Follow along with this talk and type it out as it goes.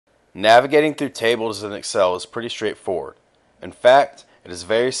Navigating through tables in Excel is pretty straightforward. In fact, it is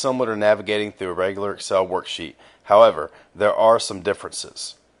very similar to navigating through a regular Excel worksheet. However, there are some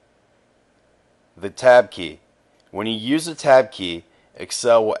differences. The Tab key. When you use the Tab key,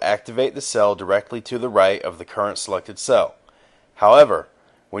 Excel will activate the cell directly to the right of the current selected cell. However,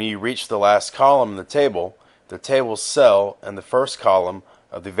 when you reach the last column in the table's cell in the first column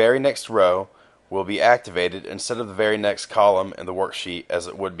of the very next row will be activated instead of the very next column in the worksheet, as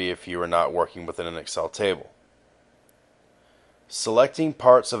it would be if you were not working within an Excel table. Selecting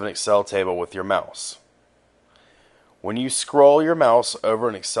parts of an Excel table with your mouse. When you scroll your mouse over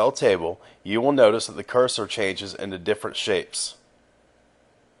an Excel table, you will notice that the cursor changes into different shapes.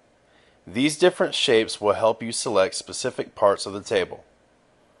 These different shapes will help you select specific parts of the table.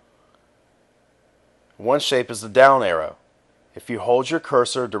 One shape is the down arrow. If you hold your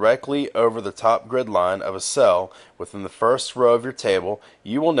cursor directly over the top grid line of a cell within the first row of your table,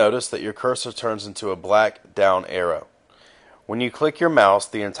 you will notice that your cursor turns into a black down arrow. When you click your mouse,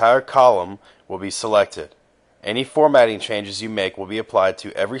 the entire column will be selected. Any formatting changes you make will be applied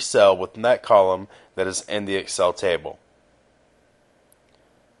to every cell within that column that is in the Excel table.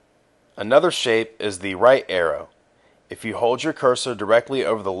 Another shape is the right arrow. If you hold your cursor directly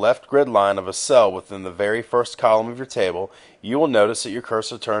over the left grid line of a cell within the very first column of your table, you will notice that your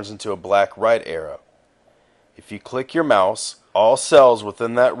cursor turns into a black right arrow. If you click your mouse, all cells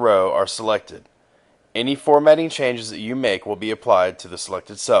within that row are selected. Any formatting changes that you make will be applied to the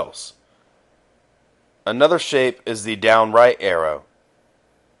selected cells. Another shape is the downright arrow.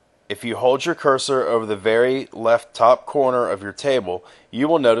 If you hold your cursor over the very left top corner of your table, you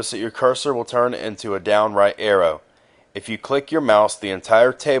will notice that your cursor will turn into a downright arrow. If you click your mouse, the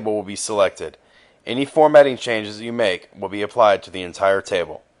entire table will be selected. Any formatting changes you make will be applied to the entire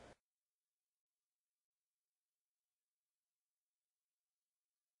table.